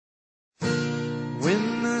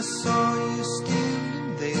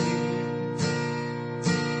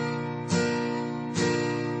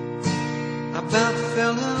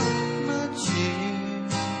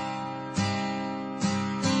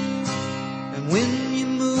And when you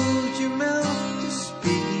moved your mouth to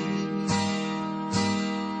speak,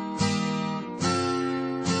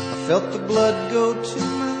 I felt the blood go to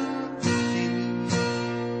my feet.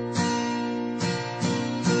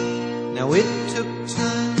 Now it took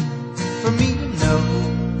time for me to know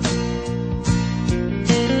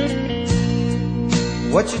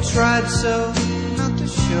what you tried so not to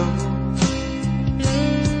show.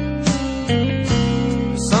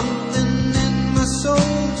 Something in my soul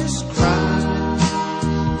just cried.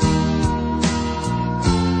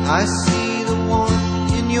 I see the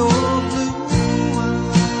warmth in your blue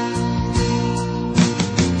eyes.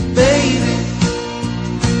 Baby,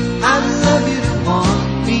 I love you to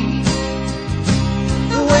want me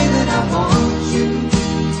the way that I want you,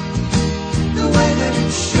 the way that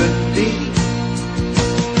it should be.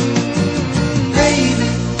 Baby,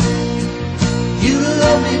 you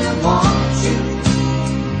love me to want you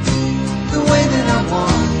the way that I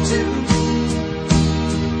want to.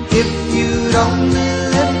 If you'd only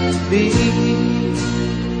let me be.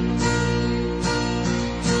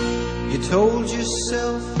 You told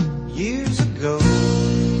yourself years ago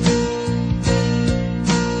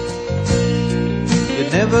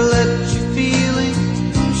you'd never let your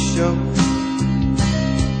feelings show.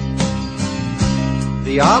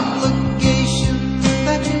 The obligation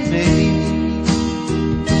that you made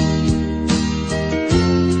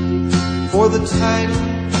for the title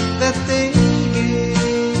that they gave.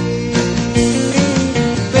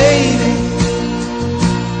 Baby,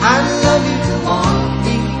 I love you to want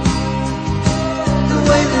me the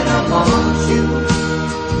way that I want you,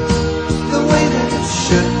 the way that it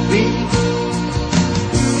should be.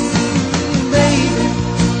 Baby,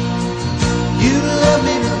 you love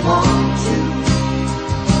me to want you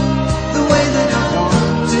the way that I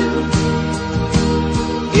want to.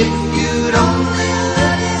 If you'd only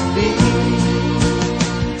let it be.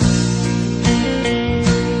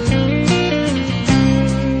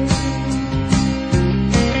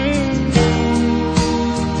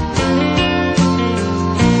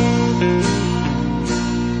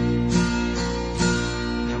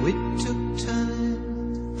 Now it took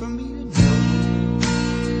time for me to know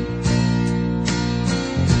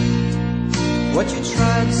what you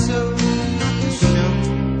tried so not to show.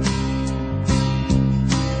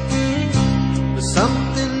 But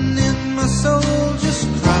something in my soul just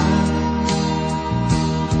cried.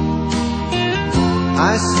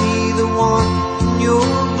 I see the warmth in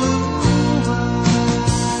your